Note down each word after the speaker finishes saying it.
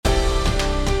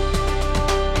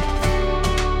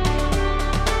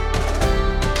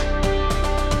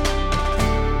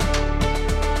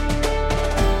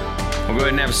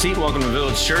and have a seat. Welcome to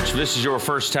Village Church. If this is your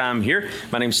first time here,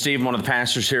 my name's Steve. I'm one of the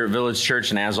pastors here at Village Church,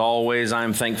 and as always,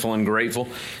 I'm thankful and grateful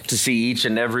to see each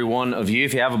and every one of you.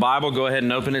 If you have a Bible, go ahead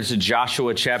and open it to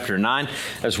Joshua chapter 9.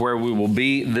 That's where we will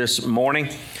be this morning.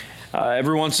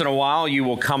 Every once in a while, you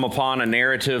will come upon a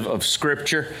narrative of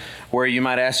Scripture where you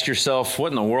might ask yourself,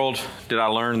 what in the world did I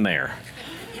learn there?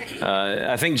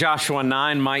 I think Joshua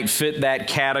 9 might fit that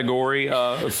category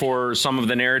for some of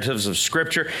the narratives of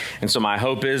Scripture. And so my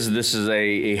hope is this is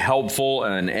a helpful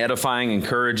and edifying,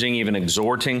 encouraging, even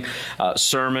exhorting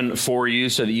sermon for you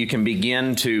so that you can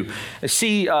begin to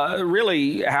see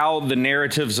really how the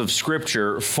narratives of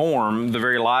Scripture form the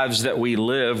very lives that we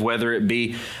live, whether it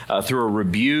be through a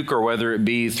rebuke or whether it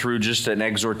be through just an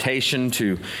exhortation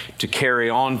to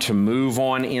carry on, to move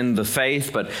on in the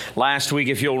faith. But last week,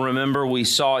 if you'll remember, we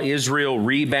saw Israel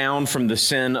rebound from the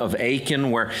sin of Achan,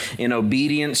 where in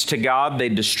obedience to God, they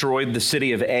destroyed the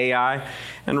city of Ai.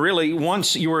 And really,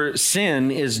 once your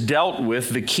sin is dealt with,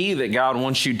 the key that God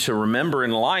wants you to remember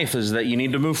in life is that you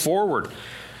need to move forward.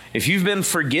 If you've been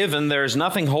forgiven, there's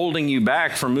nothing holding you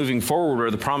back from moving forward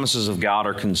where the promises of God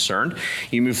are concerned.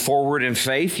 You move forward in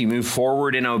faith, you move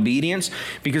forward in obedience,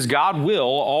 because God will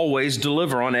always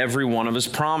deliver on every one of His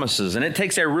promises. And it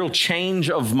takes a real change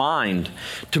of mind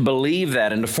to believe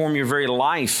that and to form your very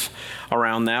life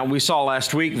around that. We saw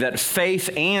last week that faith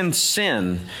and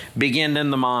sin begin in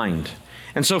the mind.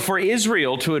 And so for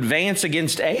Israel to advance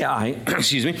against Ai,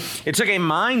 it took a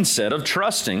mindset of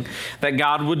trusting that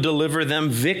God would deliver them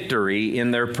victory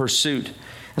in their pursuit.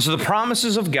 And so the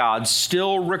promises of God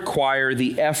still require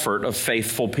the effort of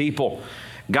faithful people.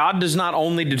 God does not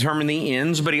only determine the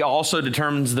ends, but He also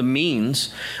determines the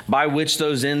means by which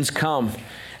those ends come.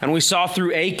 And we saw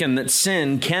through Achan that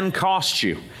sin can cost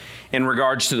you in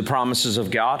regards to the promises of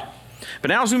God. But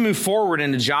now as we move forward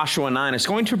into Joshua 9, it's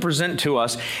going to present to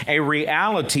us a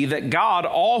reality that God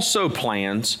also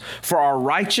plans for our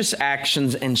righteous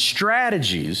actions and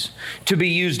strategies to be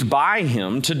used by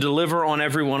Him to deliver on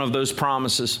every one of those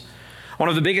promises. One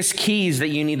of the biggest keys that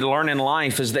you need to learn in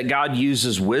life is that God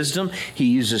uses wisdom, He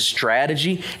uses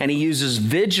strategy, and He uses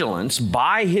vigilance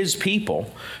by His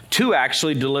people to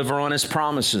actually deliver on His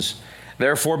promises.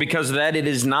 Therefore, because of that, it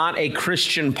is not a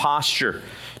Christian posture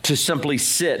to simply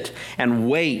sit and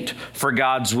wait for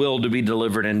God's will to be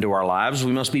delivered into our lives.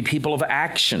 We must be people of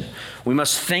action. We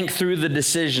must think through the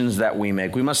decisions that we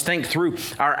make. We must think through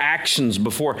our actions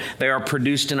before they are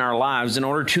produced in our lives in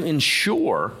order to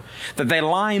ensure that they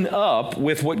line up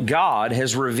with what God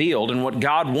has revealed and what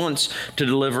God wants to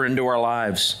deliver into our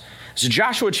lives. So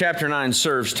Joshua chapter 9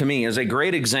 serves to me as a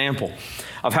great example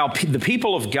of how the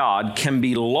people of God can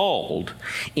be lulled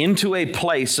into a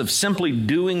place of simply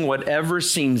doing whatever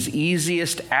seems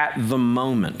easiest at the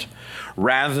moment,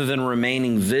 rather than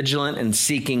remaining vigilant and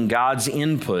seeking God's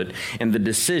input in the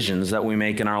decisions that we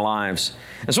make in our lives.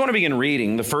 I just want to begin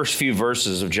reading the first few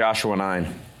verses of Joshua 9.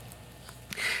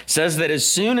 It says that as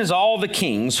soon as all the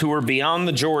kings who were beyond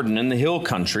the Jordan in the hill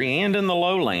country and in the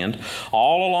lowland,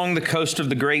 all along the coast of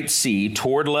the Great Sea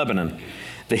toward Lebanon,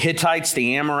 the Hittites,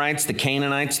 the Amorites, the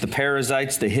Canaanites, the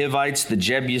Perizzites, the Hivites, the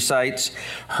Jebusites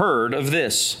heard of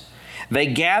this. They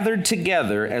gathered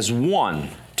together as one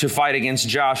to fight against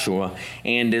Joshua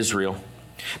and Israel.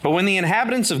 But when the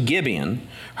inhabitants of Gibeon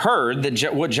heard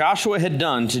that what Joshua had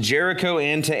done to Jericho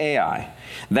and to Ai,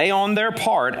 they on their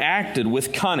part acted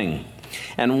with cunning,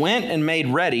 and went and made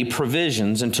ready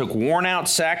provisions and took worn-out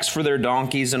sacks for their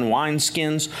donkeys and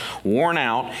wineskins, worn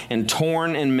out and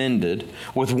torn and mended,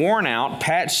 with worn-out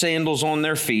patched sandals on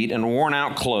their feet and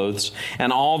worn-out clothes,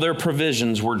 and all their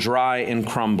provisions were dry and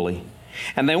crumbly.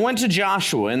 And they went to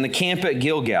Joshua in the camp at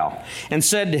Gilgal and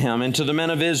said to him and to the men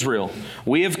of Israel,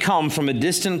 "We have come from a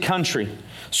distant country,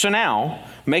 so now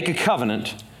make a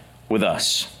covenant with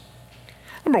us."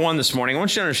 Number one this morning, I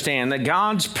want you to understand that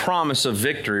God's promise of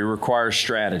victory requires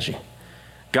strategy.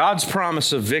 God's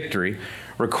promise of victory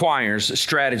requires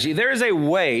strategy. There is a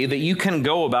way that you can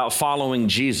go about following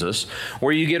Jesus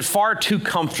where you get far too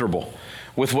comfortable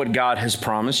with what God has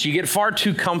promised. You get far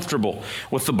too comfortable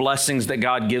with the blessings that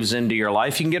God gives into your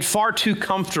life. You can get far too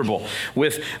comfortable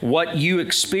with what you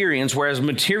experience, whereas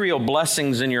material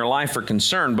blessings in your life are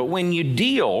concerned. But when you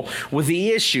deal with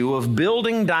the issue of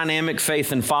building dynamic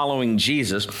faith and following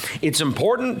Jesus, it's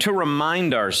important to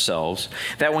remind ourselves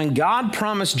that when God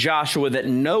promised Joshua that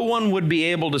no one would be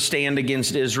able to stand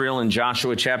against Israel in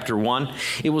Joshua chapter 1,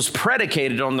 it was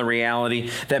predicated on the reality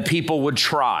that people would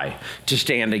try to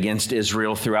stand against Israel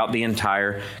throughout the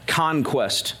entire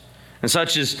conquest. And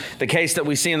such is the case that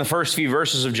we see in the first few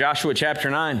verses of Joshua chapter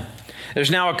 9.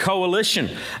 There's now a coalition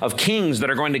of kings that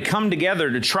are going to come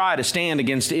together to try to stand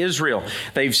against Israel.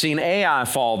 They've seen Ai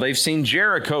fall. They've seen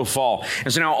Jericho fall.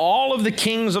 And so now all of the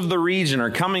kings of the region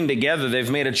are coming together. They've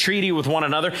made a treaty with one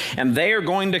another, and they are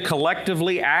going to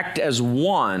collectively act as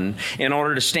one in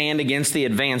order to stand against the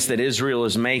advance that Israel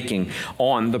is making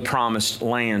on the promised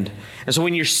land. And so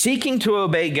when you're seeking to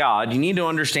obey God, you need to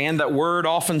understand that word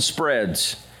often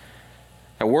spreads.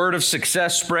 A word of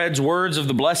success spreads, words of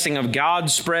the blessing of God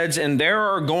spreads, and there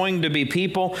are going to be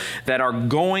people that are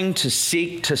going to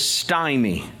seek to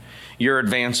stymie your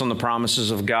advance on the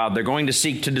promises of God. They're going to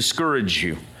seek to discourage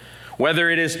you.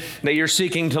 Whether it is that you're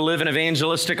seeking to live an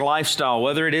evangelistic lifestyle,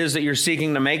 whether it is that you're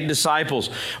seeking to make disciples,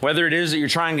 whether it is that you're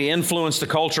trying to influence the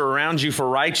culture around you for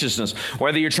righteousness,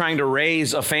 whether you're trying to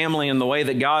raise a family in the way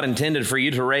that God intended for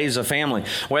you to raise a family,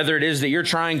 whether it is that you're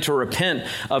trying to repent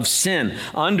of sin,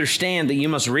 understand that you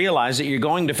must realize that you're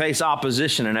going to face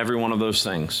opposition in every one of those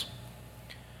things.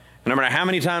 No matter how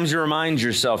many times you remind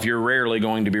yourself, you're rarely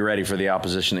going to be ready for the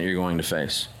opposition that you're going to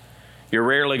face. You're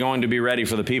rarely going to be ready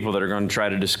for the people that are going to try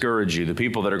to discourage you, the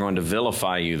people that are going to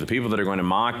vilify you, the people that are going to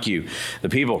mock you, the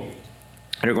people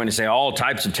that are going to say all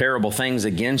types of terrible things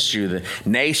against you, the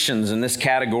nations in this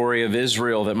category of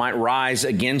Israel that might rise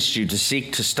against you to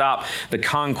seek to stop the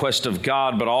conquest of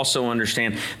God, but also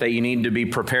understand that you need to be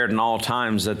prepared in all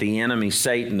times that the enemy,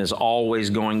 Satan, is always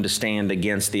going to stand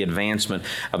against the advancement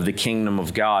of the kingdom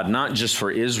of God, not just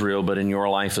for Israel, but in your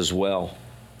life as well.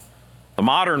 The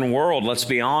modern world, let's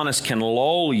be honest, can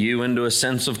lull you into a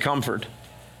sense of comfort.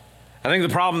 I think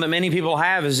the problem that many people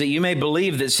have is that you may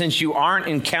believe that since you aren't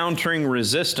encountering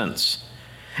resistance,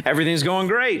 everything's going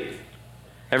great.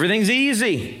 Everything's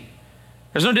easy.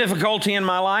 There's no difficulty in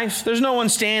my life. There's no one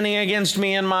standing against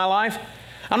me in my life.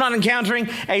 I'm not encountering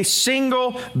a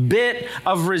single bit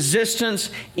of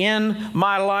resistance in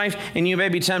my life. And you may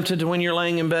be tempted to, when you're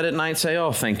laying in bed at night, say,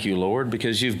 oh, thank you, Lord,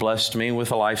 because you've blessed me with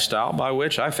a lifestyle by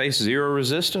which I face zero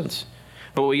resistance.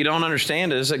 But what you don't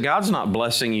understand is that God's not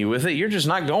blessing you with it. You're just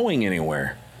not going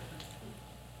anywhere.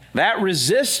 That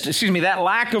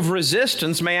lack of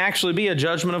resistance may actually be a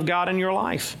judgment of God in your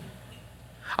life.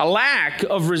 A lack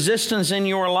of resistance in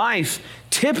your life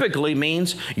typically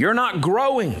means you're not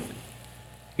growing.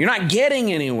 You're not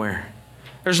getting anywhere.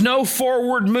 There's no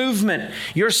forward movement.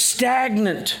 You're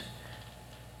stagnant.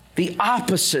 The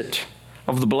opposite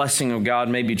of the blessing of God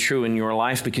may be true in your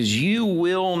life because you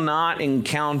will not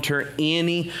encounter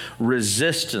any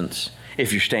resistance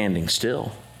if you're standing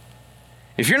still.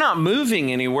 If you're not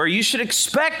moving anywhere, you should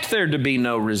expect there to be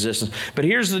no resistance. But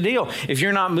here's the deal. If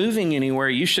you're not moving anywhere,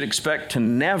 you should expect to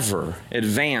never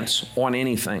advance on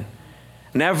anything.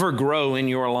 Never grow in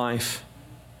your life.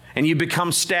 And you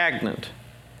become stagnant.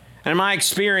 And in my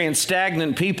experience,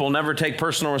 stagnant people never take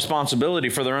personal responsibility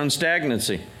for their own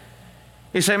stagnancy.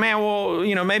 You say, man,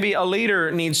 well, maybe a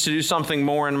leader needs to do something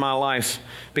more in my life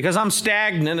because I'm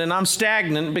stagnant, and I'm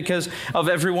stagnant because of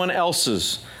everyone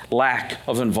else's lack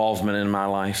of involvement in my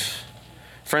life.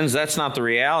 Friends, that's not the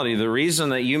reality. The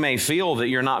reason that you may feel that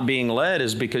you're not being led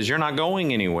is because you're not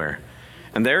going anywhere.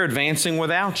 And they're advancing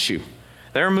without you.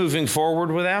 They're moving forward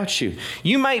without you.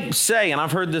 You might say, and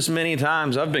I've heard this many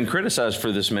times, I've been criticized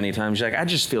for this many times, Jack, I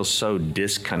just feel so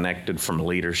disconnected from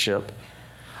leadership.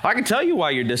 I can tell you why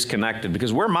you're disconnected,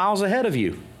 because we're miles ahead of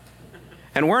you.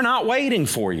 And we're not waiting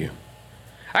for you.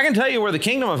 I can tell you where the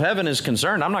kingdom of heaven is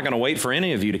concerned, I'm not going to wait for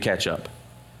any of you to catch up.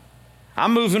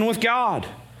 I'm moving with God.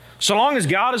 So long as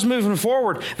God is moving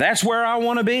forward, that's where I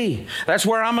want to be. That's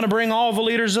where I'm going to bring all the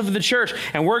leaders of the church,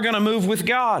 and we're going to move with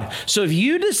God. So if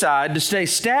you decide to stay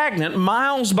stagnant,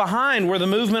 miles behind where the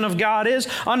movement of God is,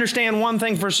 understand one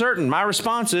thing for certain. My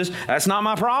response is, that's not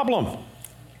my problem.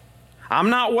 I'm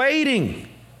not waiting.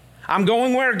 I'm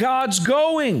going where God's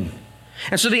going.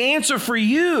 And so the answer for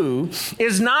you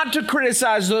is not to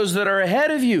criticize those that are ahead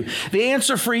of you. The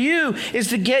answer for you is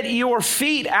to get your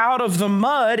feet out of the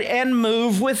mud and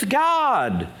move with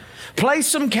God. Play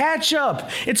some catch up.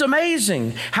 It's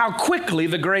amazing how quickly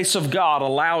the grace of God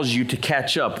allows you to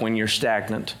catch up when you're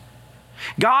stagnant.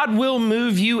 God will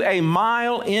move you a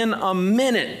mile in a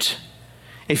minute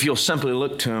if you'll simply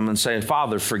look to Him and say,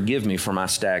 Father, forgive me for my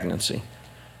stagnancy.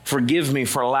 Forgive me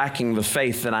for lacking the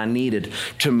faith that I needed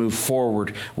to move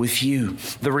forward with you.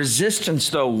 The resistance,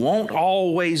 though, won't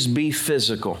always be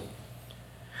physical.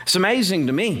 It's amazing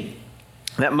to me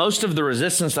that most of the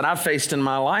resistance that I've faced in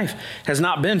my life has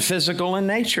not been physical in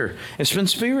nature. It's been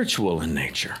spiritual in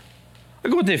nature.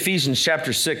 Look at what the Ephesians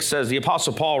chapter 6 says. The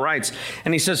Apostle Paul writes,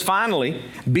 and he says, finally,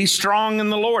 be strong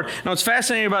in the Lord. Now, what's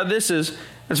fascinating about this is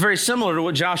It's very similar to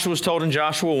what Joshua was told in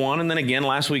Joshua 1, and then again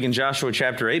last week in Joshua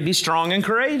chapter 8, be strong and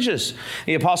courageous.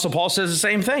 The Apostle Paul says the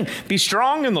same thing. Be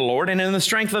strong in the Lord and in the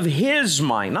strength of His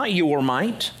might, not your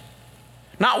might.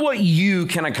 Not what you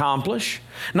can accomplish,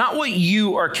 not what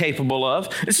you are capable of.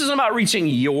 This isn't about reaching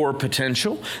your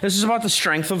potential. This is about the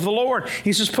strength of the Lord.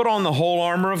 He says, put on the whole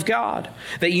armor of God,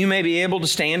 that you may be able to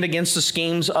stand against the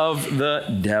schemes of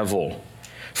the devil.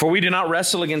 For we do not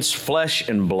wrestle against flesh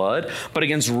and blood, but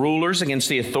against rulers, against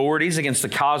the authorities, against the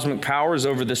cosmic powers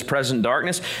over this present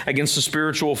darkness, against the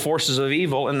spiritual forces of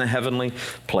evil in the heavenly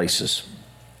places.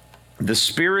 The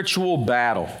spiritual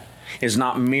battle is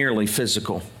not merely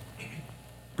physical.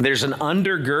 There's an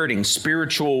undergirding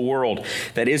spiritual world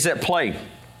that is at play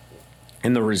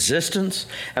in the resistance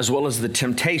as well as the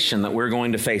temptation that we're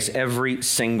going to face every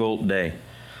single day.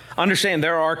 Understand,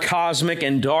 there are cosmic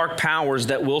and dark powers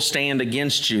that will stand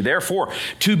against you. Therefore,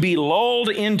 to be lulled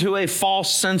into a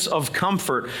false sense of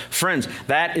comfort, friends,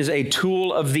 that is a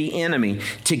tool of the enemy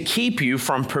to keep you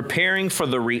from preparing for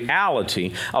the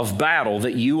reality of battle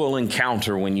that you will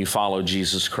encounter when you follow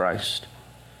Jesus Christ.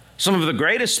 Some of the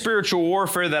greatest spiritual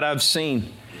warfare that I've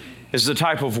seen is the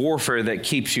type of warfare that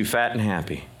keeps you fat and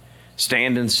happy,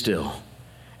 standing still,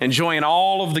 enjoying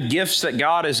all of the gifts that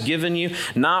God has given you,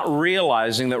 not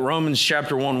realizing that Romans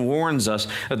chapter 1 warns us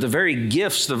that the very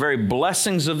gifts, the very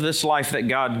blessings of this life that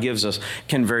God gives us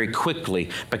can very quickly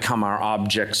become our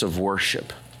objects of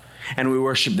worship. And we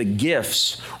worship the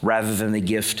gifts rather than the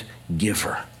gift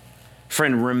giver.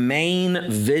 Friend,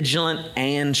 remain vigilant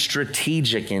and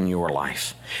strategic in your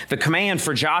life. The command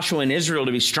for Joshua and Israel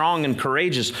to be strong and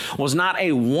courageous was not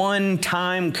a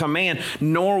one-time command,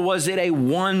 nor was it a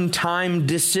one-time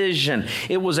decision.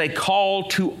 It was a call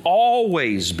to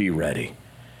always be ready.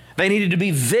 They needed to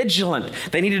be vigilant.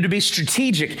 They needed to be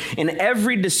strategic in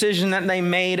every decision that they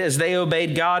made as they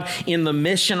obeyed God in the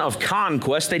mission of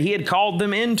conquest that He had called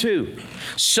them into.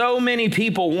 So many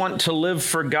people want to live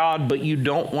for God, but you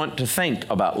don't want to think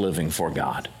about living for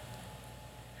God.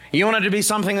 You want it to be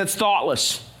something that's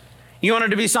thoughtless. You want it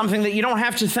to be something that you don't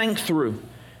have to think through.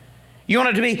 You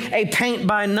want it to be a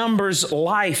paint-by-numbers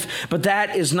life, but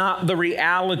that is not the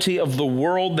reality of the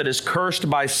world that is cursed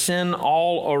by sin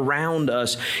all around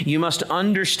us. You must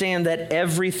understand that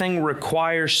everything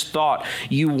requires thought.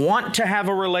 You want to have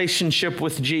a relationship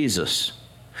with Jesus,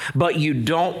 but you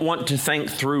don't want to think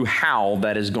through how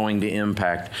that is going to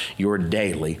impact your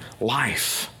daily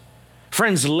life.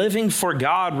 Friends, living for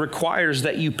God requires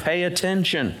that you pay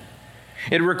attention.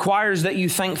 It requires that you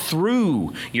think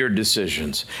through your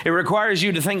decisions. It requires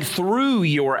you to think through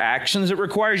your actions. It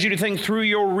requires you to think through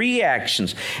your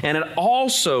reactions. And it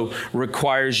also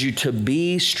requires you to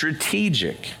be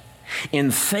strategic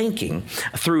in thinking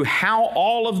through how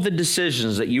all of the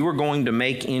decisions that you are going to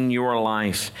make in your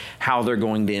life, how they're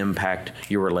going to impact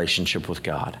your relationship with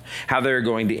God, how they're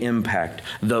going to impact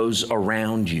those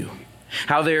around you,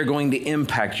 how they are going to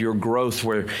impact your growth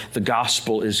where the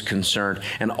gospel is concerned,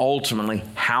 and ultimately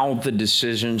how the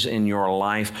decisions in your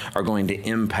life are going to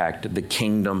impact the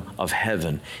kingdom of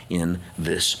heaven in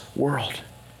this world.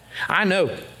 I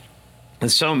know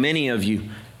that so many of you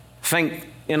think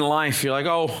in life, you're like,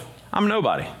 oh, I'm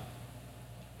nobody.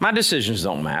 My decisions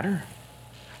don't matter.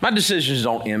 My decisions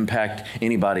don't impact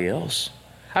anybody else.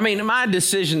 I mean, my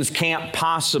decisions can't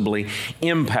possibly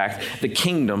impact the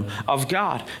kingdom of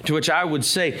God. To which I would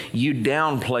say, you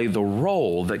downplay the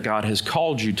role that God has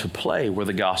called you to play where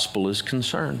the gospel is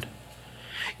concerned.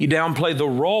 You downplay the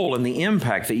role and the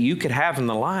impact that you could have in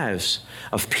the lives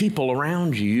of people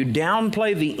around you. You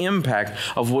downplay the impact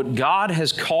of what God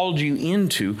has called you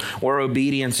into where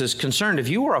obedience is concerned. If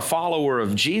you are a follower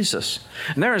of Jesus,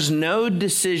 there is no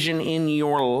decision in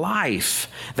your life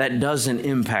that doesn't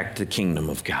impact the kingdom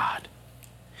of God.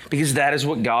 Because that is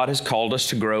what God has called us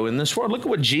to grow in this world. Look at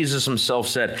what Jesus himself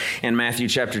said in Matthew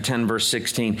chapter 10, verse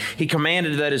 16. He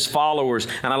commanded that his followers,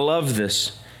 and I love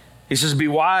this, he says, be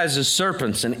wise as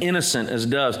serpents and innocent as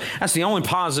doves. That's the only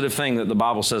positive thing that the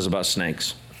Bible says about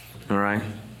snakes, all right?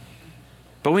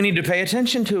 But we need to pay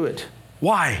attention to it.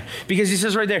 Why? Because he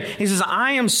says right there, he says,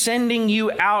 I am sending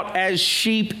you out as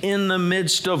sheep in the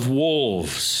midst of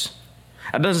wolves.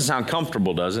 That doesn't sound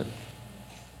comfortable, does it?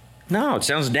 No, it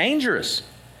sounds dangerous.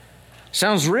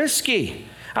 Sounds risky.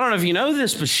 I don't know if you know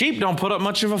this, but sheep don't put up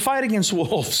much of a fight against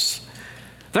wolves.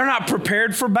 They're not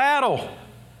prepared for battle.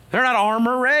 They're not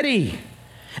armor ready.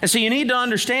 And so you need to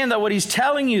understand that what he's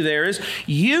telling you there is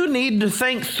you need to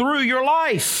think through your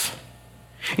life.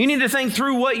 You need to think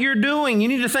through what you're doing. You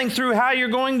need to think through how you're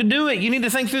going to do it. You need to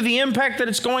think through the impact that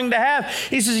it's going to have.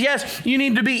 He says, yes, you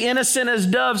need to be innocent as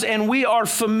doves, and we are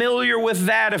familiar with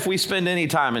that if we spend any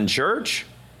time in church.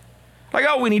 Like,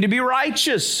 oh, we need to be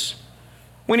righteous.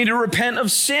 We need to repent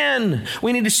of sin.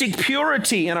 We need to seek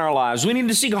purity in our lives. We need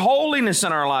to seek holiness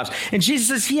in our lives. And Jesus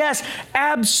says, yes,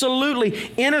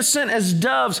 absolutely. Innocent as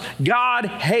doves, God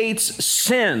hates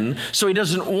sin, so he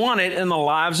doesn't want it in the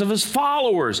lives of his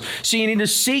followers. So you need to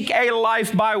seek a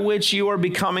life by which you are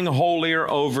becoming holier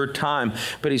over time.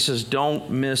 But he says,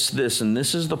 don't miss this. And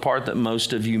this is the part that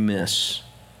most of you miss.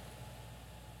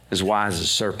 As wise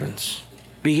as serpents.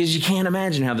 Because you can't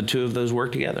imagine how the two of those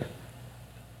work together.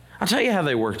 I'll tell you how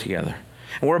they work together.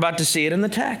 And we're about to see it in the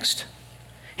text.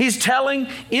 He's telling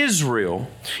Israel,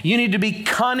 you need to be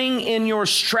cunning in your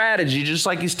strategy, just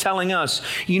like he's telling us.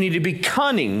 You need to be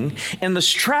cunning in the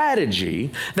strategy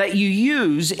that you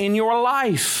use in your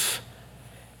life.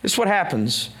 This is what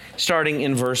happens starting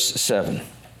in verse 7.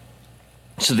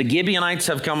 So the Gibeonites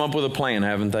have come up with a plan,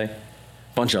 haven't they?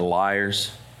 Bunch of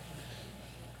liars.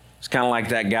 It's kind of like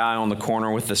that guy on the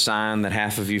corner with the sign that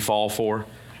half of you fall for.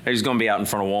 He's going to be out in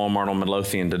front of Walmart on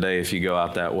Midlothian today if you go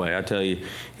out that way. I tell you,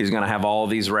 he's going to have all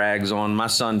these rags on. My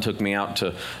son took me out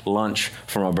to lunch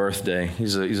for my birthday.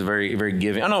 He's a very, very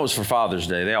giving. I know it was for Father's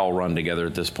Day. They all run together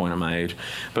at this point at my age.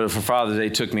 But for Father's Day, he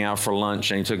took me out for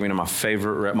lunch, and he took me to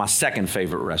my second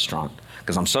favorite restaurant.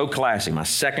 Because I'm so classy. My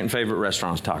second favorite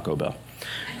restaurant is Taco Bell.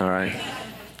 All right?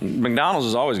 McDonald's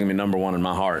is always going to be number one in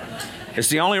my heart. It's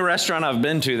the only restaurant I've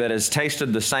been to that has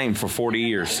tasted the same for 40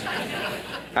 years.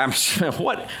 I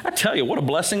tell you, what a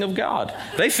blessing of God.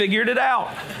 They figured it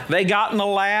out. They got in the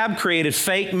lab, created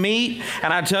fake meat,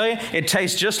 and I tell you, it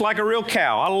tastes just like a real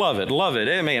cow. I love it.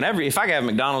 I mean, if I could have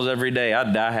McDonald's every day,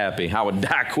 I'd die happy. I would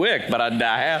die quick, but I'd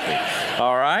die happy.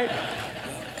 All right?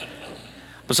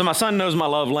 But so my son knows my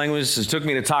love language. He took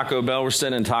me to Taco Bell. We're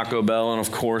sitting in Taco Bell, and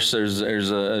of course, there's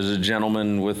a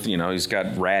gentleman with, he's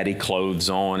got ratty clothes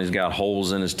on. He's got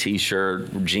holes in his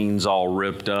T-shirt, jeans all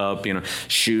ripped up.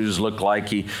 Shoes look like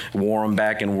he wore them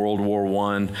back in World War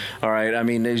I. All right, I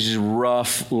mean, he's just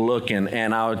rough looking.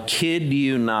 And I would kid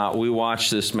you not, we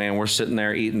watched this man. We're sitting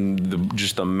there eating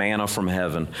just the manna from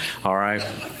heaven. All right.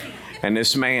 And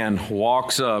this man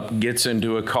walks up, gets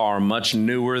into a car much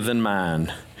newer than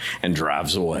mine, and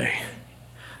drives away.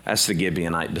 That's the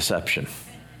Gibeonite deception.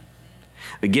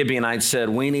 The Gibeonites said,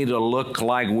 we need to look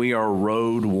like we are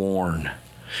road worn.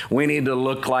 We need to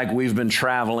look like we've been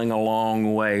traveling a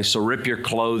long way. So rip your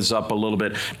clothes up a little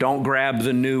bit. Don't grab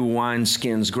the new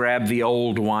wineskins. Grab the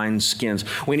old wineskins.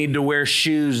 We need to wear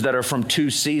shoes that are from 2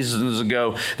 seasons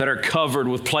ago that are covered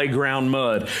with playground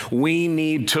mud. We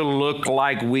need to look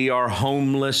like we are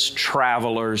homeless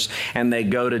travelers. And they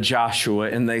go to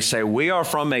Joshua and they say, we are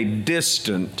from a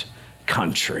distant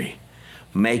country.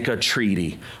 Make a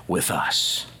treaty with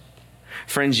us.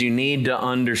 Friends, you need to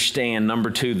understand, number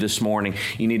 2 this morning,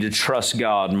 you need to trust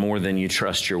God more than you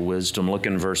trust your wisdom. Look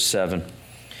in verse 7.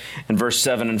 In verse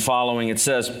 7 and following, it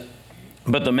says,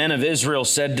 but the men of Israel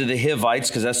said to the Hivites,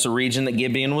 because that's the region that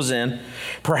Gibeon was in,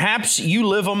 perhaps you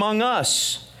live among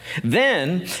us.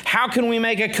 Then how can we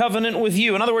make a covenant with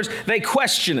you? In other words, they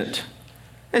question it.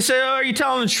 They say, are you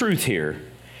telling the truth here?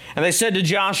 And they said to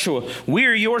Joshua, we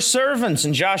are your servants.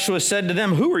 And Joshua said to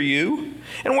them, who are you?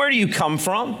 And where do you come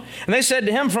from? And they said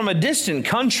to him, from a distant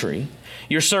country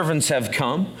your servants have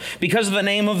come, because of the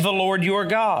name of the Lord your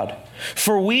God.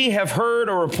 For we have heard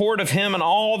a report of him and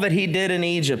all that he did in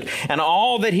Egypt, and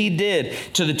all that he did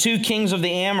to the 2 kings of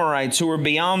the Amorites who were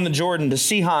beyond the Jordan, to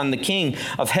Sihon the king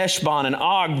of Heshbon, and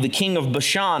Og the king of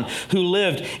Bashan, who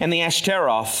lived in the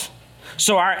Ashtaroth.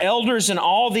 So our elders and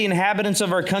all the inhabitants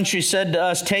of our country said to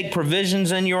us, take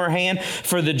provisions in your hand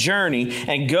for the journey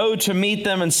and go to meet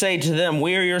them and say to them,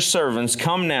 we are your servants.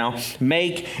 Come now,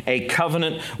 make a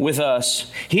covenant with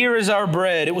us. Here is our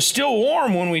bread. It was still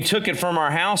warm when we took it from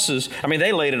our houses. I mean,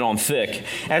 they laid it on thick.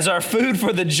 As our food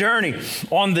for the journey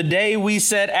on the day we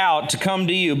set out to come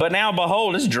to you. But now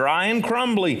behold, it's dry and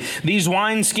crumbly. These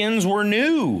wineskins were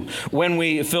new when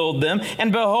we filled them.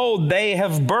 And behold, they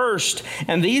have burst.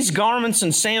 And these garments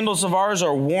and sandals of ours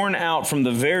are worn out from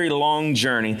the very long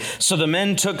journey. So the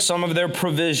men took some of their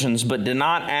provisions, but did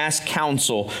not ask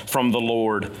counsel from the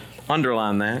Lord.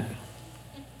 Underline that.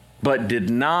 But did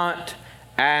not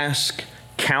ask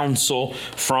counsel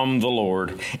from the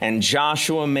Lord. And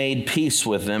Joshua made peace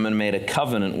with them and made a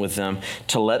covenant with them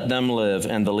to let them live.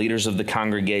 And the leaders of the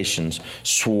congregations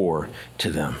swore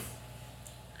to them.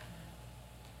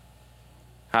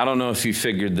 I don't know if you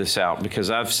figured this out, because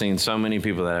I've seen so many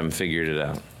people that haven't figured it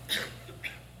out.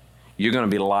 You're going to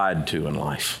be lied to in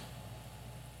life.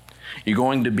 You're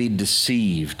going to be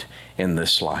deceived in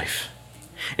this life.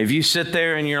 If you sit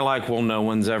there and you're like, well, no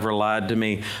one's ever lied to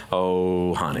me.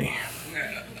 Oh, honey.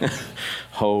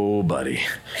 Oh, buddy,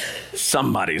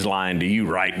 somebody's lying to you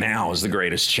right now is the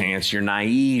greatest chance. You're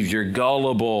naive, you're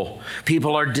gullible.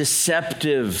 People are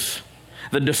deceptive.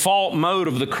 The default mode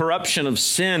of the corruption of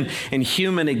sin in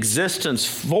human existence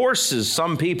forces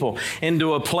some people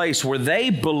into a place where they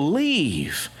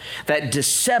believe that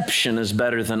deception is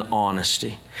better than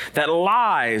honesty, that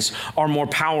lies are more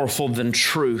powerful than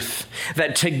truth,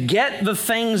 that to get the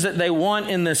things that they want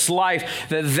in this life,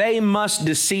 that they must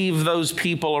deceive those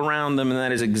people around them. And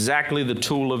that is exactly the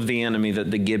tool of the enemy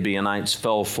that the Gibeonites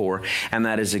fell for. And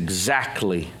that is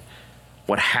exactly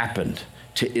what happened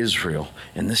to Israel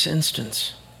in this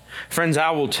instance. Friends,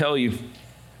 I will tell you,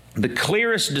 the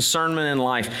clearest discernment in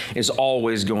life is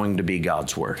always going to be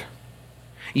God's word.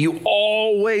 You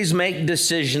always make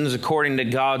decisions according to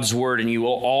God's word, and you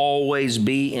will always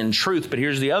be in truth. But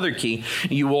here's the other key.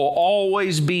 You will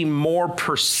always be more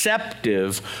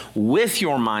perceptive with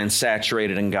your mind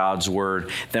saturated in God's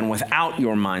word than without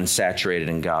your mind saturated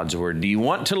in God's word. Do you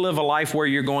want to live a life where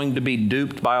you're going to be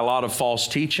duped by a lot of false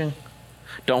teaching?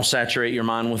 Don't saturate your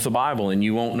mind with the Bible, and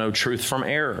you won't know truth from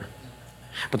error.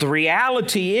 But the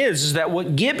reality is that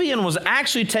what Gibeon was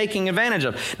actually taking advantage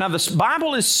of. Now, the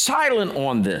Bible is silent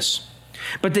on this,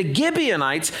 but the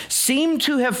Gibeonites seem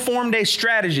to have formed a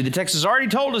strategy. The text has already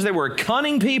told us they were a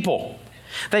cunning people.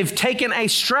 They've taken a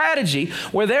strategy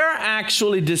where they're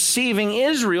actually deceiving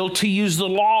Israel to use the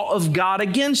law of God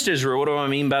against Israel. What do I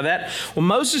mean by that? Well,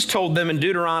 Moses told them in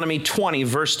Deuteronomy 20,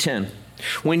 verse 10,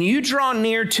 when you draw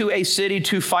near to a city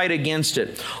to fight against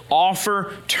it,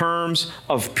 offer terms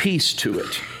of peace to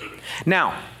it.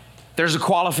 Now, there's a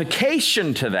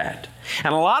qualification to that.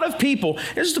 And a lot of people,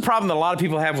 this is the problem that a lot of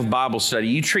people have with Bible study.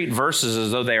 You treat verses as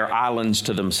though they are islands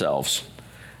to themselves.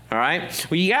 All right?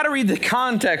 Well, you got to read the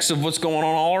context of what's going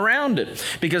on all around it,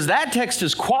 because that text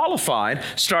is qualified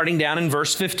starting down in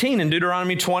verse 15. In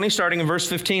Deuteronomy 20, starting in verse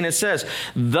 15, it says,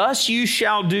 thus you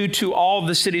shall do to all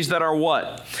the cities that are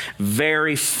what?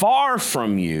 Very far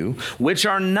from you, which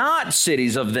are not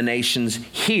cities of the nations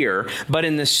here, but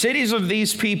in the cities of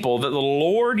these people that the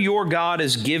Lord your God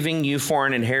is giving you for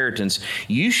an inheritance,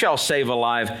 you shall save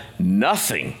alive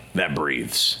nothing that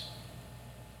breathes.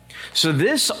 So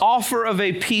this offer of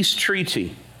a peace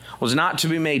treaty was not to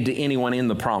be made to anyone in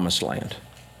the promised land.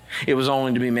 It was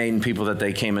only to be made in people that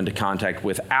they came into contact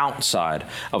with outside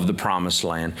of the promised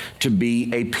land to be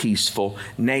a peaceful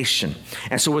nation.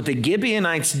 And so what the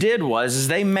Gibeonites did is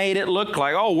they made it look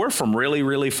like, oh, we're from really,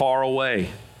 really far away.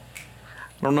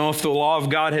 I don't know if the law of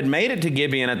God had made it to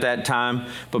Gibeon at that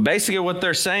time, but basically what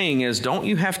they're saying is, don't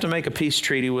you have to make a peace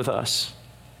treaty with us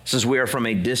since we are from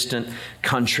a distant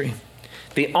country?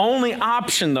 The only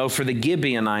option, though, for the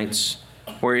Gibeonites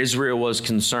where Israel was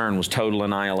concerned was total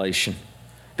annihilation.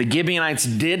 The Gibeonites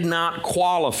did not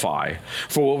qualify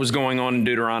for what was going on in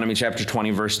Deuteronomy chapter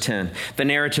 20, verse 10. The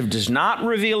narrative does not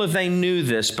reveal if they knew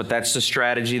this, but that's the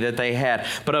strategy that they had.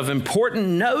 But of important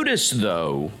notice,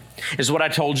 though, is what I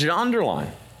told you to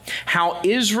underline. How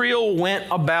Israel went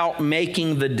about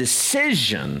making the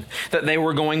decision that they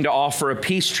were going to offer a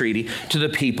peace treaty to the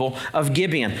people of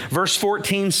Gibeon. Verse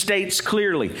 14 states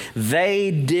clearly,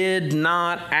 they did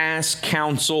not ask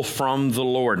counsel from the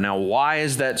Lord. Now, why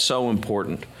is that so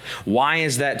important? Why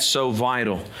is that so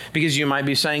vital? Because you might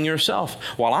be saying yourself,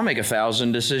 well, I make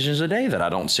 1,000 decisions a day that I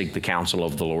don't seek the counsel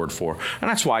of the Lord for. And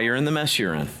that's why you're in the mess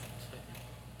you're in.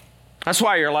 That's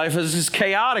why your life is as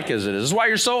chaotic as it is. That's why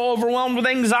you're so overwhelmed with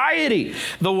anxiety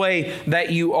the way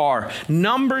that you are.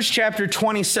 Numbers chapter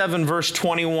 27 verse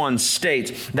 21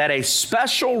 states that a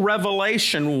special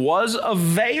revelation was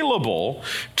available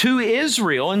to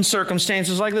Israel in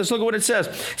circumstances like this. Look at what it says.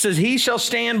 It says, he shall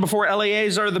stand before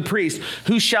Eleazar the priest,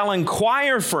 who shall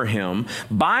inquire for him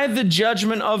by the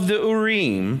judgment of the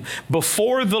Urim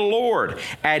before the Lord.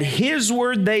 At his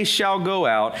word they shall go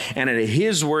out, and at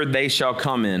his word they shall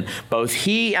come in, both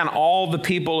he and all the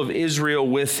people of Israel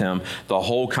with him, the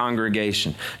whole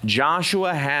congregation.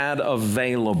 Joshua had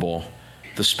available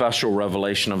the special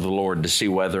revelation of the Lord to see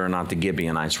whether or not the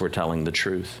Gibeonites were telling the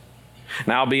truth.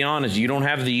 Now, I'll be honest, you don't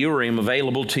have the Urim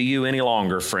available to you any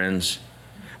longer, friends.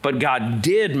 But God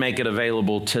did make it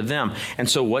available to them. And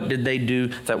so what did they do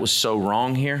that was so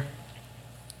wrong here?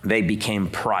 They became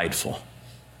prideful.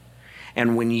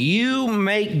 And when you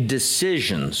make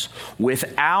decisions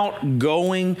without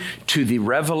going to the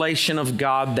revelation of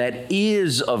God that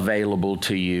is available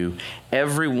to you,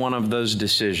 every one of those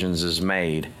decisions is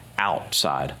made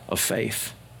outside of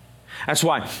faith. That's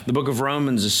why the book of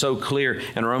Romans is so clear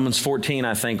in Romans 14,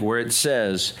 I think, where it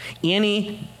says,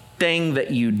 anything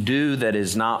that you do that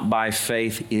is not by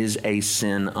faith is a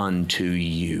sin unto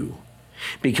you.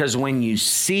 Because when you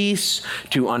cease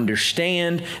to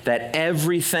understand that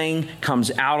everything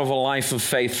comes out of a life of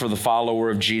faith for the follower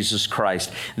of Jesus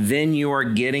Christ, then you are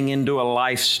getting into a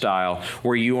lifestyle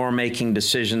where you are making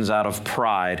decisions out of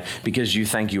pride because you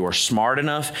think you are smart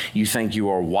enough, you think you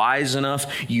are wise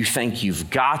enough, you think you've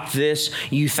got this,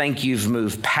 you think you've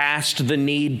moved past the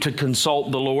need to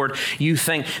consult the Lord, you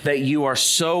think that you are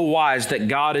so wise that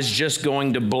God is just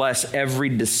going to bless every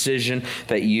decision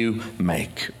that you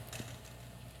make.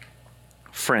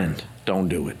 Friend, don't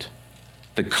do it.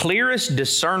 The clearest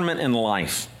discernment in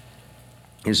life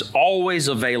is always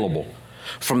available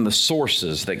from the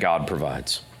sources that God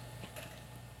provides.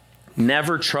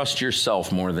 Never trust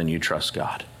yourself more than you trust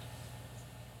God.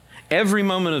 Every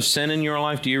moment of sin in your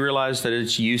life, do you realize that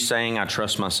it's you saying, I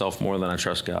trust myself more than I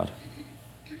trust God?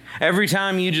 Every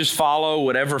time you just follow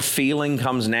whatever feeling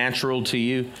comes natural to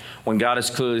you, when God has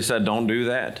clearly said, don't do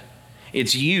that,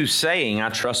 it's you saying, I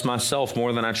trust myself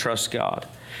more than I trust God.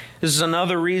 This is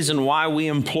another reason why we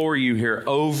implore you here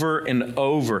over and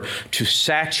over to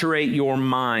saturate your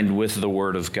mind with the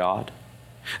Word of God.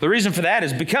 The reason for that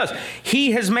is because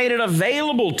He has made it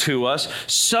available to us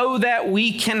so that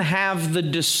we can have the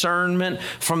discernment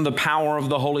from the power of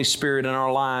the Holy Spirit in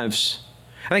our lives.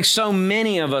 I think so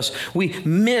many of us, we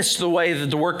miss the way that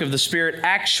the work of the Spirit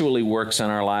actually works in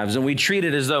our lives, and we treat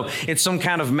it as though it's some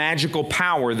kind of magical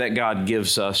power that God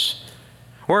gives us.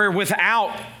 Or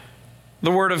without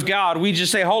the Word of God, we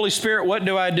just say, Holy Spirit, what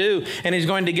do I do? And He's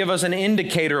going to give us an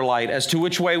indicator light as to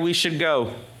which way we should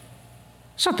go.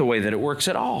 It's not the way that it works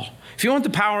at all. If you want the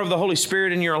power of the Holy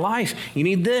Spirit in your life, you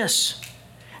need this.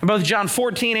 In both John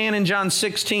 14 and in John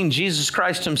 16, Jesus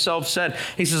Christ Himself said,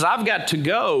 He says, I've got to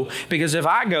go because if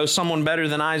I go, someone better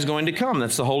than I is going to come.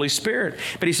 That's the Holy Spirit.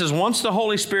 But He says, once the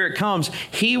Holy Spirit comes,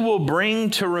 He will bring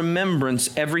to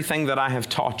remembrance everything that I have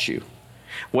taught you.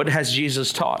 What has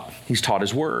Jesus taught? He's taught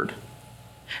His Word.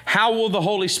 How will the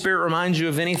Holy Spirit remind you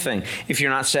of anything if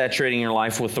you're not saturating your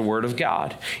life with the Word of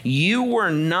God? You were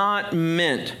not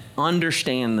meant,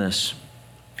 understand this,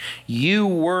 you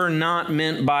were not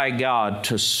meant by God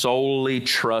to solely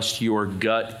trust your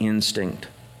gut instinct.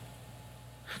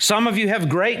 Some of you have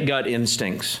great gut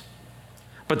instincts,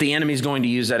 but the enemy's going to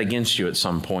use that against you at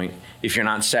some point if you're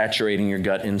not saturating your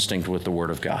gut instinct with the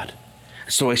Word of God.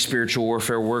 That's the way spiritual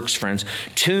warfare works, friends.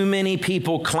 Too many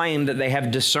people claim that they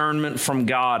have discernment from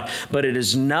God, but it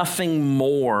is nothing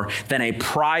more than a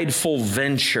prideful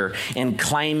venture in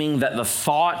claiming that the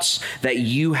thoughts that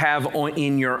you have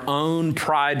in your own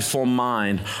prideful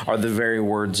mind are the very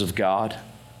words of God.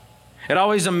 It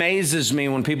always amazes me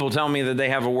when people tell me that they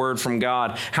have a word from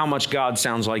God, how much God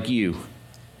sounds like you.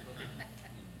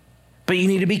 But you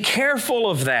need to be careful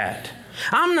of that.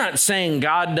 I'm not saying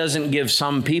God doesn't give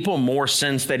some people more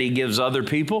sense than He gives other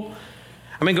people.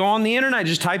 I mean, go on the internet,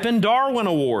 just type in Darwin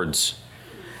Awards.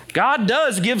 God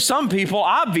does give some people,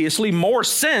 obviously, more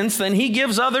sense than He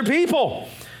gives other people.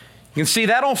 You can see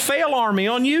that on Fail Army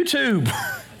on YouTube.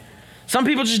 Some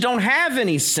people just don't have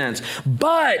any sense.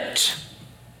 But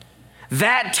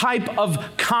that type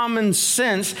of common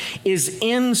sense is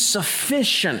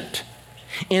insufficient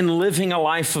in living a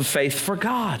life of faith for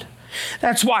God.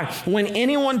 That's why when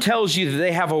anyone tells you that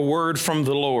they have a word from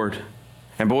the Lord,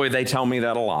 and boy, they tell me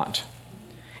that a lot,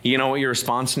 you know what your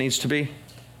response needs to be?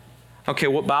 Okay,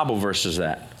 what Bible verse is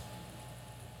that?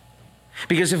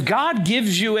 Because if God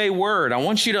gives you a word, I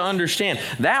want you to understand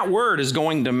that word is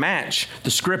going to match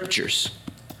the Scriptures.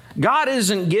 God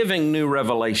isn't giving new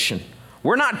revelation.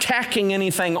 We're not tacking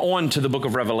anything on to the book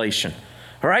of Revelation.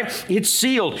 All right? It's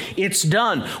sealed. It's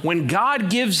done. When God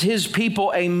gives His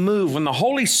people a move, when the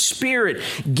Holy Spirit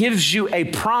gives you a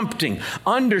prompting,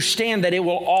 understand that it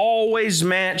will always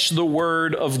match the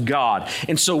Word of God.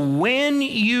 And so when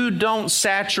you don't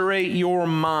saturate your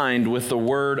mind with the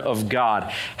Word of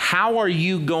God, how are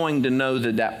you going to know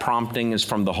that that prompting is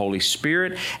from the Holy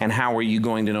Spirit? And how are you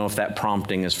going to know if that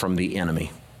prompting is from the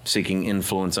enemy seeking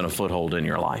influence and a foothold in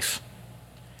your life?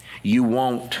 You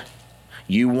won't.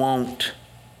 You won't.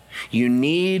 You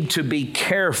need to be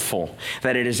careful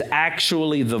that it is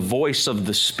actually the voice of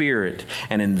the Spirit.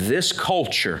 And in this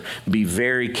culture, be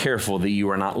very careful that you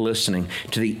are not listening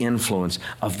to the influence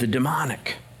of the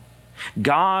demonic.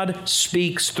 God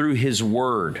speaks through His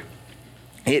Word.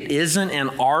 It isn't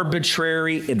an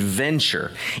arbitrary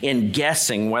adventure in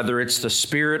guessing whether it's the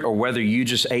Spirit or whether you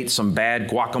just ate some bad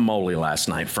guacamole last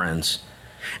night, friends.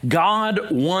 God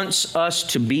wants us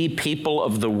to be people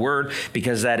of the Word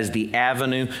because that is the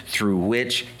avenue through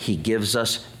which He gives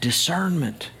us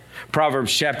discernment.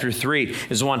 Proverbs chapter 3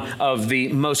 is one of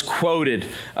the most quoted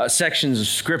sections of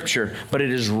Scripture, but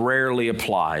it is rarely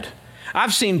applied.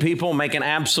 I've seen people make an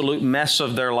absolute mess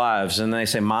of their lives, and they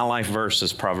say, my life verse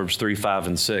is Proverbs 3, 5,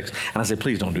 and 6. And I say,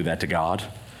 please don't do that to God.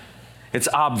 It's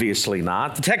obviously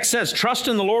not. The text says, trust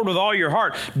in the Lord with all your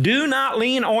heart. Do not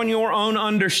lean on your own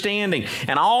understanding.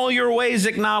 And all your ways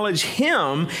acknowledge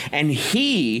Him, and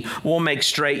He will make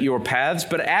straight your paths.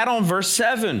 But add on verse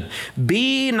 7,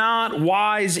 be not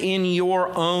wise in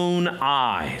your own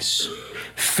eyes.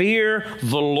 Fear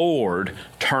the Lord,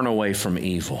 turn away from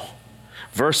evil.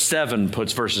 Verse 7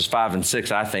 puts verses 5 and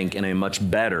 6, I think, in a much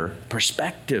better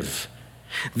perspective.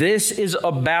 This is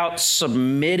about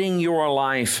submitting your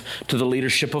life to the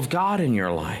leadership of God in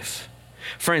your life.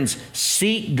 Friends,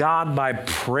 seek God by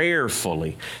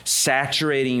prayerfully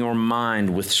saturating your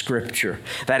mind with Scripture.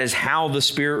 That is how the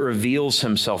Spirit reveals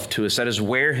Himself to us. That is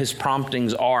where His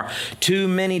promptings are. Too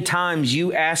many times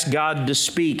you ask God to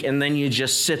speak and then you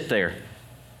just sit there.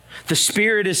 The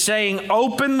Spirit is saying,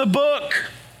 open the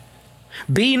book.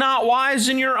 Be not wise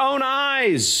in your own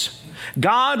eyes.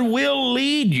 God will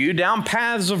lead you down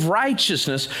paths of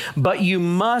righteousness, but you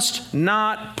must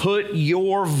not put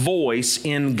your voice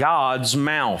in God's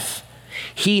mouth.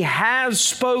 He has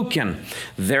spoken,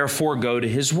 therefore go to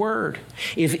His word.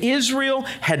 If Israel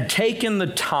had taken the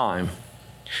time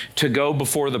to go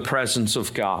before the presence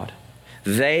of God,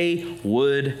 they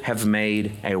would have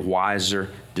made a wiser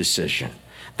decision.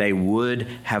 They would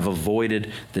have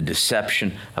avoided the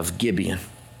deception of Gibeon.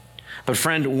 But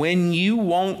friend, when you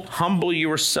won't humble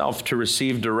yourself to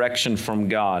receive direction from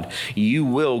God, you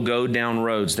will go down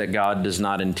roads that God does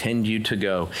not intend you to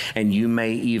go. And you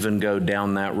may even go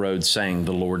down that road saying,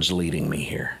 the Lord's leading me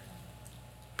here.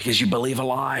 Because you believe a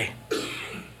lie.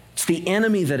 It's the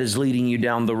enemy that is leading you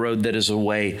down the road that is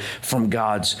away from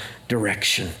God's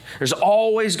direction. There's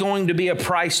always going to be a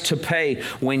price to pay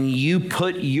when you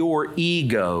put your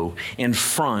ego in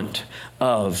front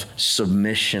of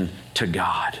submission to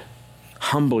God.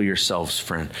 Humble yourselves,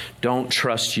 friend. Don't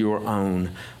trust your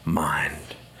own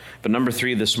mind. But number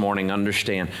 3 this morning,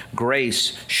 understand,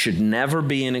 grace should never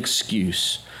be an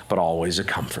excuse, but always a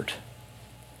comfort.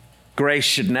 Grace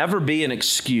should never be an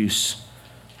excuse,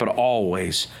 but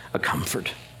always a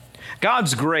comfort.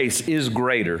 God's grace is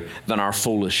greater than our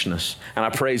foolishness, and I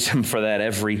praise Him for that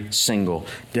every single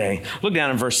day. Look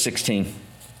down in verse 16.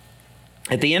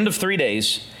 At the end of 3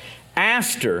 days,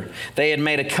 after they had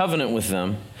made a covenant with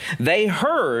them, they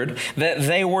heard that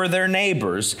they were their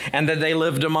neighbors and that they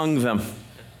lived among them.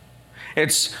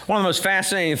 It's one of the most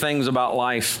fascinating things about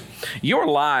life. Your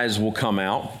lies will come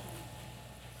out.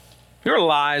 Your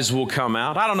lies will come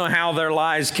out. I don't know how their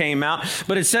lies came out,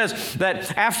 but it says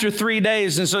that after 3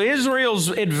 days, and so Israel's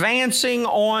advancing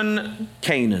on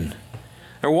Canaan.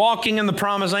 They're walking in the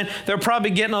promised land. They're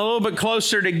probably getting a little bit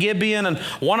closer to Gibeon, and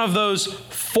one of those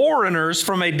foreigners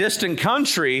from a distant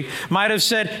country might have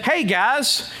said, hey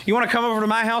guys, you want to come over to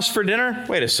my house for dinner?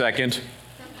 Wait a second.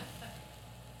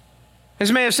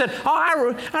 This may have said,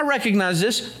 I recognize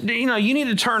this. You need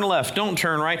to turn left, don't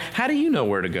turn right. How do you know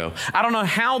where to go? I don't know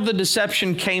how the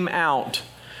deception came out,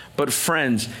 but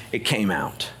friends, it came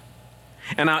out.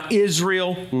 And now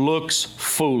Israel looks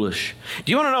foolish.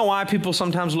 Do you want to know why people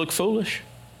sometimes look foolish?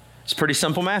 It's a pretty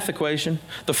simple math equation.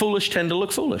 The foolish tend to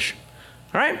look foolish.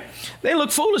 All right? They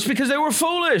look foolish because they were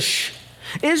foolish.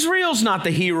 Israel's not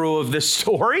the hero of this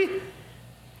story.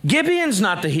 Gibeon's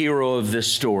not the hero of this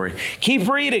story. Keep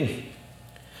reading.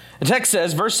 The text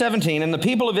says, verse 17, and the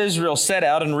people of Israel set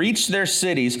out and reached their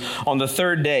cities on the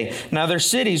 3rd day. Now their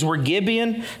cities were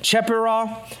Gibeon,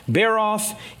 Chephirah,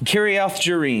 Beeroth,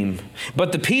 Kiriath-Jearim.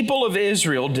 But the people of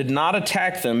Israel did not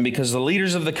attack them because the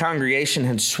leaders of the congregation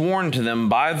had sworn to them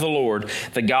by the Lord,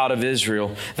 the God of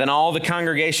Israel. Then all the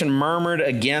congregation murmured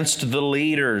against the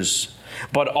leaders.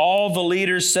 But all the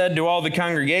leaders said to all the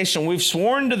congregation, we've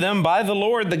sworn to them by the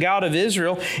Lord, the God of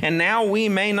Israel, and now we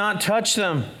may not touch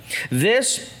them.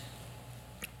 This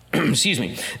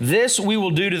we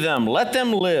will do to them. Let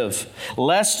them live,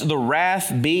 lest the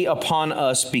wrath be upon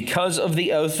us because of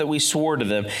the oath that we swore to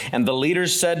them. And the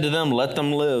leaders said to them, let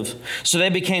them live. So they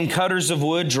became cutters of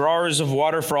wood, drawers of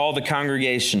water for all the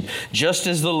congregation, just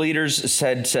as the leaders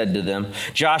said to them.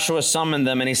 Joshua summoned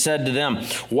them, and he said to them,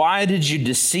 why did you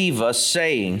deceive us,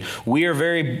 saying, we are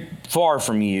very far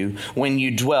from you when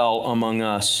you dwell among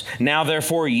us? Now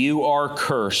therefore you are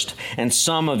cursed, and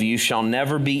some of you shall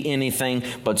never be anything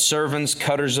but servants,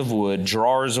 cutters of wood,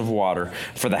 drawers of water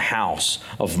for the house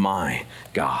of my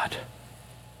God.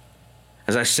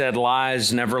 As I said,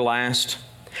 lies never last.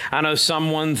 I know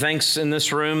someone thinks in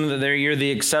this room that you're the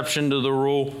exception to the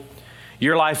rule.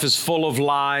 Your life is full of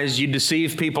lies. You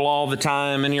deceive people all the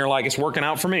time, and you're like, it's working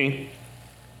out for me.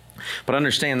 But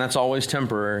understand, that's always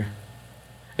temporary.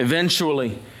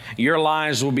 Eventually, Your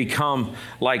lies will become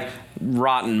like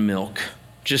rotten milk,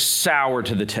 just sour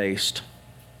to the taste.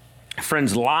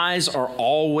 Friends, lies are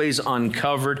always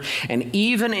uncovered, and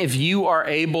even if you are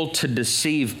able to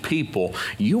deceive people,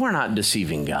 you are not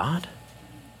deceiving God.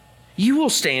 You will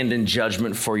stand in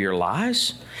judgment for your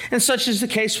lies, and such is the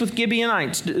case with the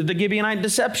Gibeonite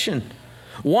deception.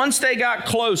 Once they got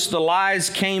close, the lies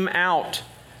came out,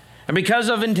 and because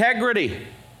of integrity,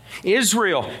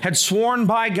 Israel had sworn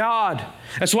by God.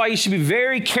 That's why you should be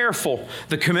very careful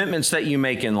the commitments that you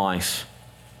make in life.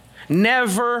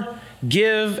 Never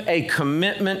give a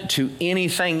commitment to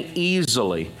anything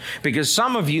easily, because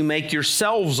some of you make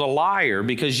yourselves a liar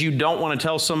because you don't want to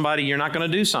tell somebody you're not going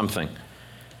to do something.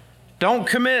 Don't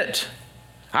commit.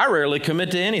 I rarely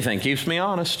commit to anything. Keeps me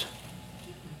honest.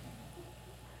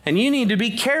 And you need to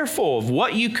be careful of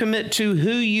what you commit to,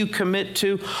 who you commit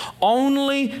to.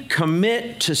 Only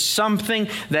commit to something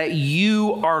that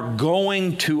you are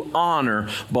going to honor,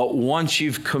 but once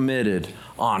you've committed,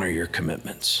 honor your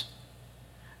commitments.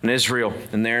 And Israel,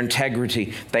 in their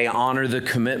integrity, they honor the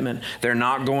commitment. They're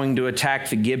not going to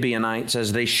attack the Gibeonites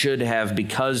as they should have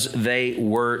because they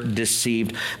were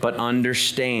deceived. But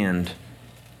understand,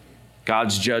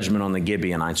 God's judgment on the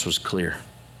Gibeonites was clear.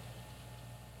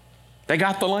 They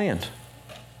got the land.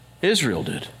 Israel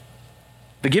did.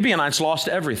 The Gibeonites lost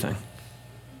everything.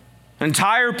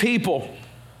 Entire people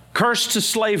cursed to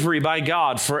slavery by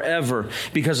God forever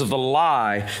because of the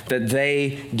lie that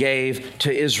they gave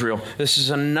to Israel. This is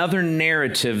another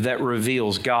narrative that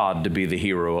reveals God to be the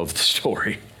hero of the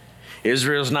story.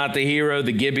 Israel's not the hero.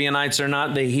 The Gibeonites are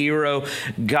not the hero.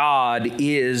 God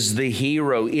is the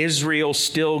hero. Israel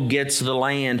still gets the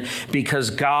land because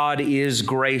God is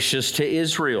gracious to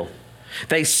Israel.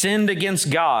 They sinned against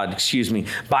God,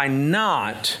 by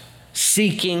not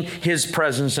seeking His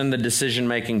presence in the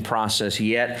decision-making process.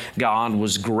 Yet God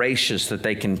was gracious that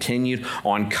they continued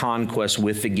on conquest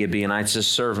with the Gibeonites as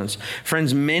servants.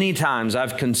 Friends, many times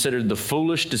I've considered the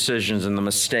foolish decisions and the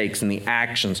mistakes and the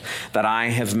actions that I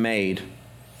have made.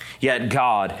 Yet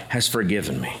God has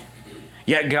forgiven me.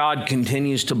 Yet God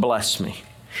continues to bless me.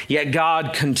 Yet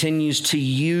God continues to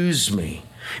use me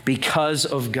because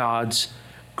of God's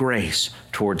grace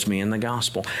towards me in the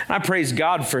gospel. And I praise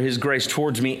God for His grace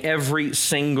towards me every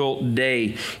single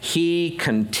day. He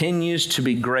continues to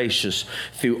be gracious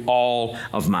through all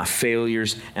of my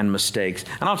failures and mistakes.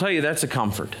 And I'll tell you, that's a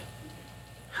comfort.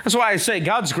 That's why I say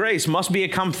God's grace must be a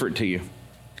comfort to you.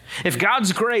 If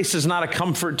God's grace is not a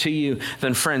comfort to you,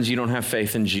 then friends, you don't have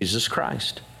faith in Jesus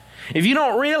Christ. If you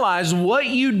don't realize what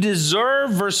you deserve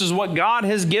versus what God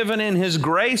has given in His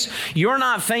grace, you're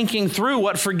not thinking through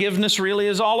what forgiveness really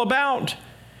is all about.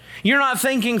 You're not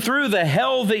thinking through the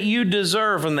hell that you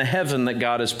deserve and the heaven that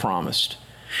God has promised.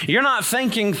 You're not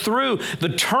thinking through the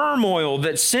turmoil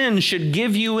that sin should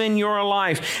give you in your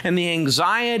life and the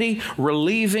anxiety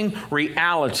relieving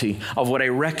reality of what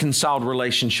a reconciled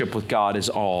relationship with God is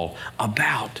all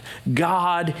about.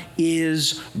 God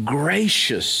is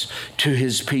gracious to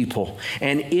His people,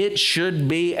 and it should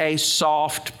be a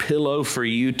soft pillow for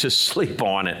you to sleep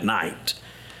on at night.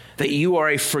 That you are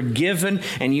a forgiven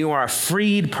and you are a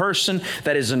freed person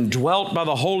that is indwelt by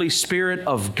the Holy Spirit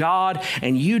of God,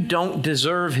 and you don't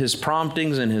deserve His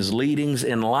promptings and His leadings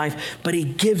in life, but He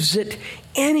gives it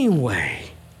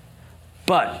anyway.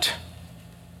 But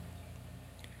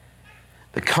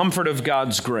the comfort of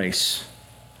God's grace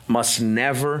must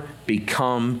never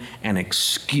become an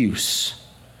excuse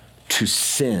to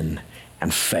sin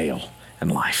and fail in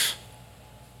life.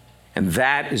 And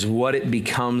that is what it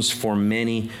becomes for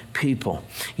many people.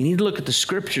 You need to look at the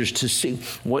scriptures to see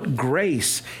what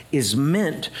grace is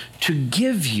meant to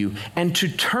give you and to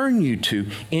turn you to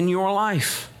in your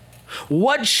life.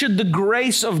 What should the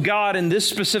grace of God in this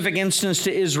specific instance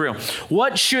to Israel,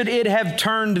 what should it have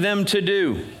turned them to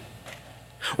do?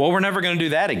 Well, we're never going to do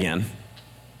that again.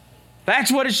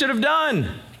 That's what it should have done.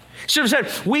 It should have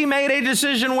said, we made a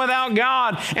decision without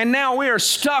God, and now we are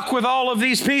stuck with all of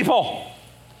these people.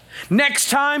 Next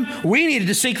time, we need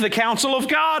to seek the counsel of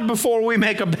God before we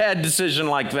make a bad decision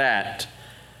like that.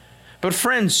 But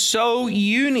friends, so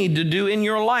you need to do in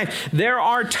your life. There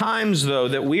are times, though,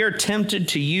 that we are tempted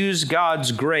to use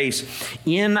God's grace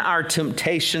in our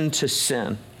temptation to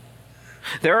sin.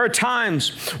 There are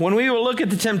times when we will look at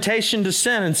the temptation to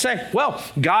sin and say, well,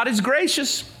 God is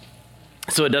gracious,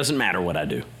 so it doesn't matter what I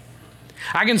do.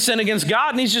 I can sin against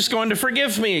God and He's just going to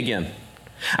forgive me again.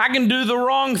 I can do the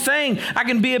wrong thing. I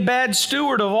can be a bad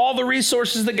steward of all the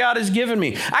resources that God has given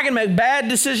me. I can make bad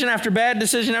decision after bad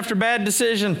decision after bad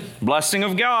decision. Blessing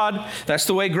of God. That's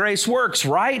the way grace works,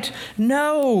 right?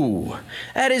 No,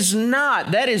 that is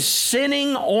not. That is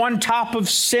sinning on top of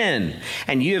sin.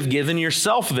 And you have given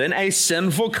yourself then a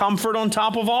sinful comfort on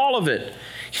top of all of it.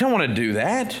 You don't want to do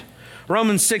that.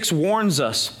 Romans 6 warns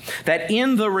us that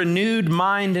in the renewed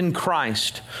mind in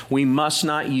Christ, we must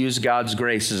not use God's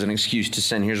grace as an excuse to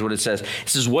sin. Here's what it says. It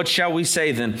says, what shall we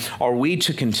say then? Are we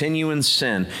to continue in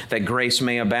sin that grace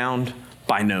may abound?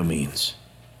 By no means.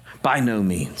 By no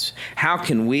means. How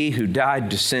can we who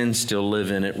died to sin still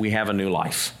live in it? We have a new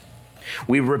life.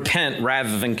 We repent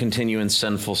rather than continue in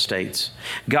sinful states.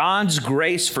 God's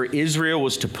grace for Israel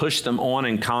was to push them on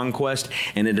in conquest,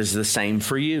 and it is the same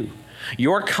for you.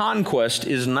 Your conquest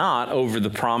is not over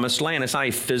the promised land. It's not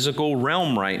a physical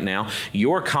realm right now.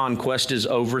 Your conquest is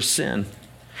over sin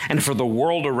and for the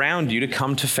world around you to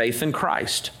come to faith in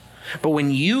Christ. But when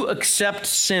you accept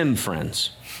sin, friends,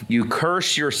 you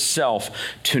curse yourself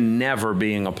to never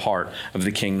being a part of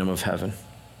the kingdom of heaven.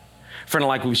 Friend,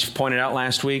 like we pointed out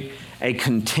last week, a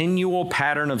continual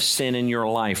pattern of sin in your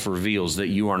life reveals that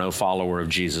you are no follower of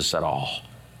Jesus at all.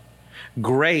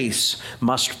 Grace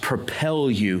must propel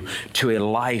you to a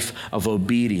life of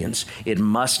obedience. It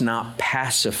must not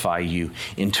pacify you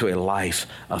into a life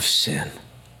of sin.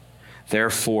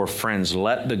 Therefore, friends,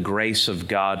 let the grace of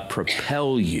God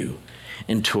propel you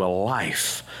into a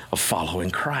life of following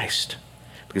Christ,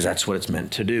 because that's what it's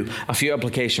meant to do. A few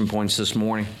application points this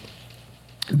morning.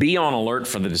 Be on alert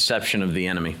for the deception of the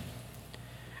enemy.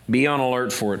 Be on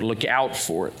alert for it. Look out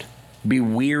for it. Be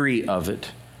weary of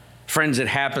it. Friends, it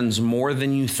happens more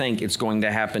than you think it's going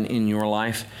to happen in your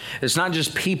life. It's not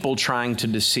just people trying to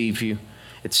deceive you.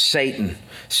 It's Satan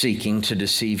seeking to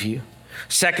deceive you.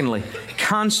 Secondly,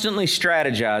 constantly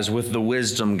strategize with the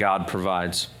wisdom God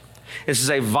provides. This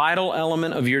is a vital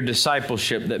element of your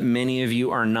discipleship that many of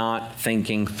you are not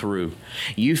thinking through.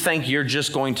 You think you're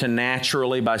just going to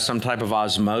naturally, by some type of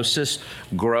osmosis,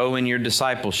 grow in your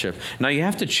discipleship. No, you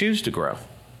have to choose to grow.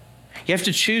 You have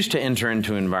to choose to enter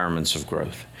into environments of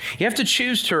growth. You have to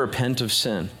choose to repent of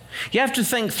sin. You have to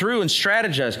think through and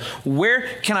strategize. Where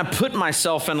can I put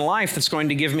myself in life that's going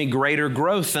to give me greater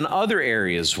growth than other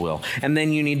areas will? And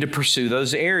then you need to pursue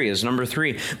those areas. Number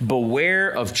 3, beware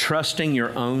of trusting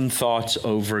your own thoughts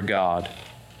over God.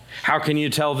 How can you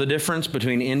tell the difference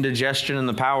between indigestion and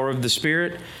the power of the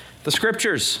Spirit? The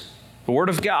Scriptures, the Word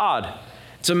of God.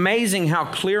 It's amazing how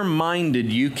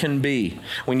clear-minded you can be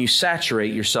when you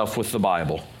saturate yourself with the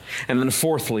Bible. And then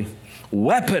fourthly,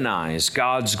 weaponize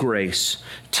God's grace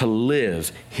to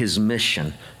live His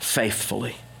mission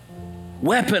faithfully.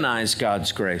 Weaponize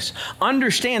God's grace.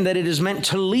 Understand that it is meant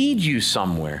to lead you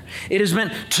somewhere. It is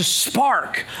meant to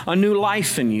spark a new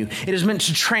life in you. It is meant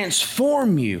to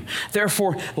transform you.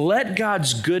 Therefore, let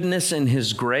God's goodness and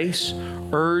His grace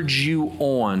urge you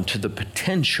on to the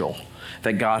potential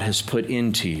that God has put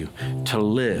into you to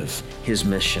live His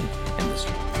mission in this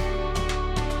world.